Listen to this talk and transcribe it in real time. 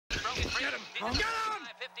Get him! Get him!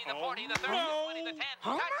 50, the 40, the 30, the 20, the 10.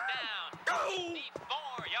 Touchdown! Go!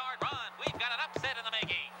 54-yard run. We've got an upset in the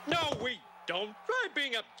making. No, we don't. Try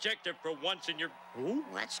being objective for once in your... Ooh.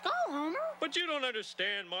 Let's go, Homer. But you don't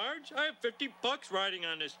understand, Marge. I have $50 riding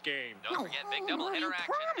on this game. Don't forget big doubleheader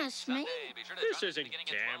action. Promise me. This isn't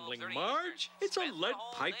gambling, Marge. It's a lead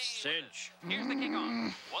pipe cinch. Here's the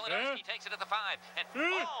kickoff. Wolodarski takes it at the 5. And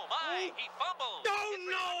oh my, he fumbles. Oh, it's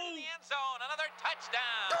no. in the end zone. Another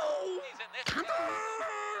touchdown. No. He's in this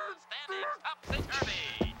standing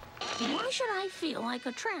topsy-turvy. Why should I feel like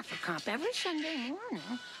a traffic cop every Sunday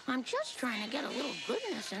morning? I'm just trying to get a little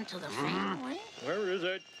goodness into the family. Where is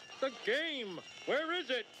it? The game. Where is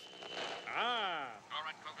it? Ah. All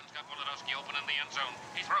right, Kogan's got Wolodarski open in the end zone.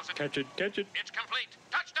 He throws it. Catch it, catch it. It's complete.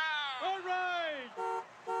 Touchdown. All right.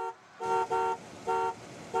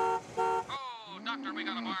 Oh, Doctor, we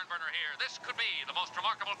got a barn burner here. This could be the most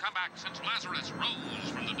remarkable comeback since Lazarus rose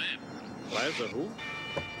from the dead. Lazarus who?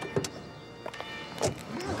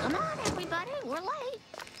 Come on, everybody. We're late.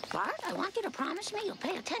 Bart, I want you to promise me you'll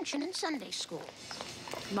pay attention in Sunday school.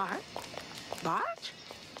 Bart? Bart?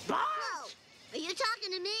 Bart! Whoa! Are you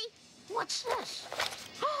talking to me? What's this?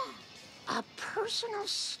 A personal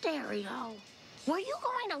stereo. Were you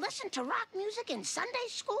going to listen to rock music in Sunday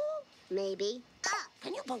school? Maybe.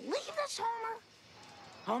 Can you believe this, Homer?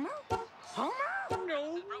 Homer? Homer?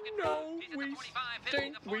 No, we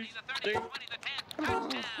think. Oh,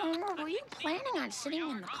 Homer, were you planning on sitting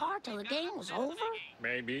in the car till the game was over?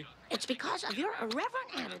 Maybe. It's because of your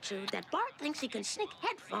irreverent attitude that Bart thinks he can sneak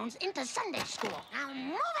headphones into Sunday school. Now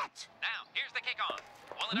move it! Now, here's the kickoff.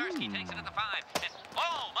 Wolodarski takes it at the 5. And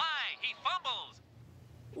oh my, he fumbles.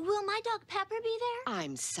 Will my dog Pepper be there?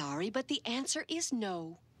 I'm sorry, but the answer is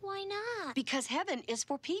no. Why not? Because heaven is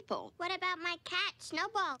for people. What about my cat,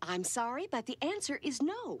 Snowball? I'm sorry, but the answer is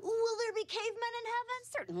no. Will there be cavemen in heaven?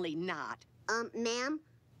 Certainly not. Ma'am,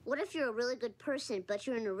 what if you're a really good person, but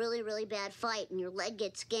you're in a really, really bad fight and your leg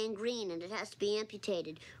gets gangrene and it has to be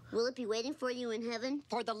amputated? Will it be waiting for you in heaven?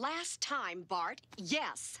 For the last time, Bart,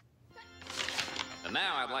 yes. And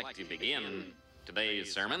now I'd like to begin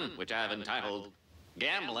today's sermon, which I've entitled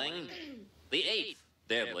Gambling, the Eighth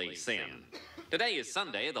Deadly Sin. Today is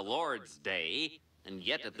Sunday, the Lord's Day, and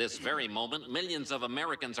yet at this very moment, millions of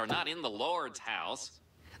Americans are not in the Lord's house.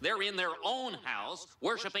 They're in their own house,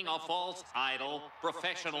 worshiping a false idol,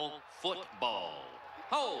 professional football.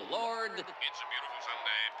 Oh, Lord. It's a beautiful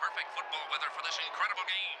Sunday. Perfect football weather for this incredible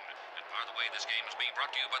game. And by the way, this game is being brought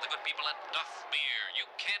to you by the good people at Duff Beer. You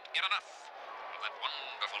can't get enough of that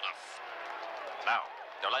wonderful Duff. Now,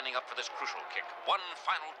 they're lining up for this crucial kick. One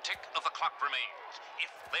final tick of the clock remains. If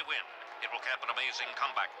they win, it will cap an amazing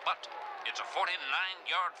comeback. But it's a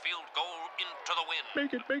 49-yard field goal into the wind.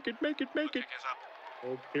 Make it, make it, make it, make it. The kick is up.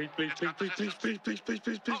 Oh, please, please, please, please, please, please, please, please,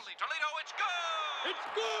 please, please. Holy Toledo, it's good! It's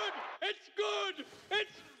good!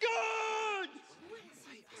 It's good!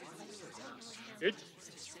 It's good!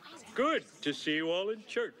 It's good to see you all in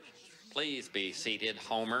church. Please be seated,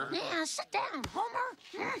 Homer. Yeah, sit down, Homer.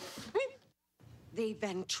 The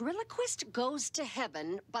ventriloquist goes to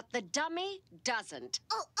heaven, but the dummy doesn't.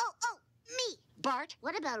 Oh, me! Bart?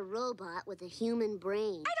 What about a robot with a human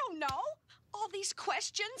brain? I don't know. All these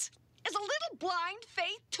questions. Is a little blind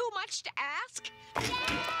faith too much to ask? Yeah!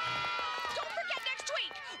 Don't forget next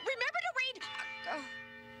week. Remember to read...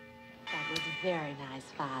 That was very nice,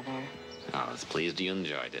 Father. I was pleased you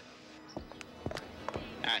enjoyed it.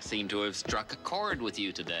 I seem to have struck a chord with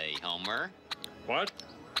you today, Homer. What?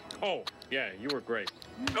 Oh, yeah, you were great.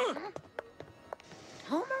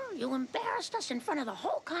 Homer, you embarrassed us in front of the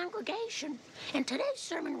whole congregation. And today's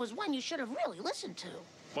sermon was one you should have really listened to.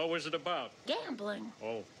 What was it about? Gambling.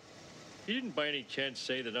 Oh. He didn't by any chance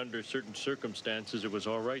say that under certain circumstances it was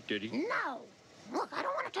all right, did he? No. Look, I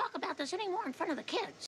don't want to talk about this anymore in front of the kids.